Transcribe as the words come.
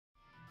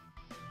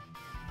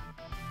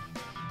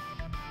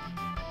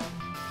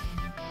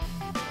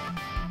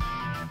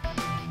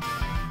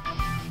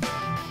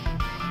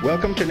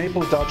Welcome to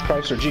Naples Dodge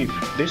Chrysler Jeep.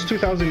 This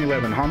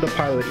 2011 Honda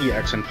Pilot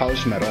EX in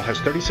polished metal has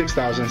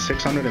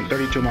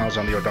 36,632 miles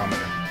on the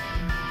odometer.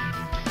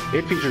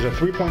 It features a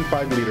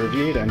 3.5-liter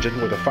V8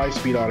 engine with a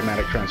 5-speed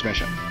automatic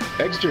transmission.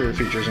 Exterior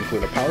features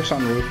include a power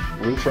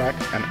sunroof, roof rack,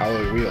 and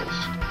alloy wheels.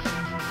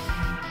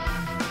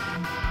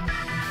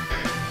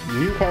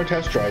 New Car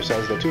Test Drive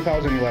says the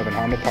 2011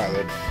 Honda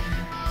Pilot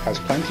has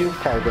plenty of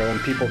cargo and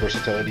people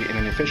versatility in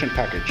an efficient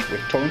package,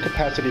 with towing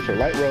capacity for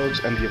light roads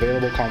and the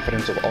available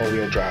confidence of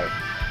all-wheel drive.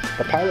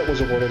 The Pilot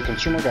was awarded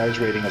Consumer Guide's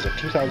rating as a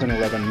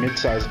 2011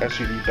 Midsize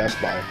SUV Best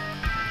Buy.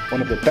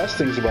 One of the best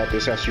things about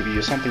this SUV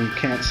is something you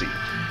can't see,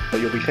 but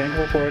you'll be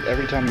thankful for it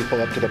every time you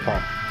pull up to the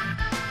pump.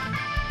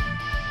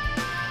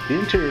 The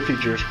interior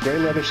features gray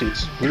leather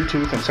seats,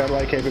 Bluetooth and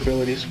satellite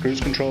capabilities, cruise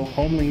control,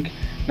 Homelink,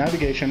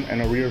 navigation,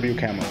 and a rear view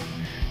camera.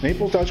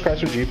 Naples Dodge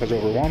Chrysler Jeep has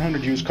over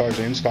 100 used cars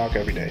in stock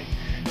every day.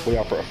 We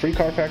offer a free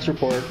Carfax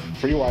report,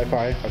 free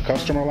Wi-Fi, a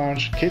customer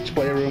lounge, kids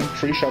playroom,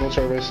 free shuttle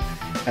service,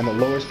 and the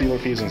lowest dealer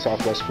fees in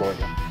Southwest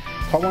Florida.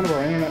 Call one of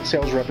our internet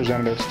sales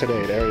representatives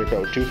today at area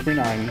code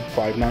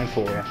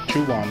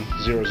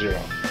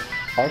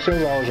 239-594-2100. Our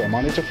sales hours are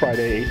Monday to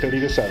Friday, 8:30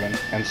 to 7,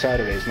 and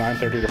Saturdays,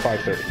 9:30 to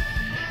 5:30.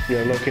 We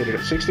are located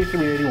at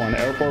 6381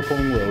 Airport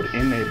Pulling Road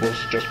in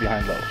Naples, just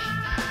behind Lowe's.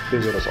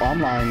 Visit us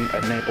online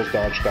at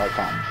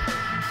naplesdodge.com.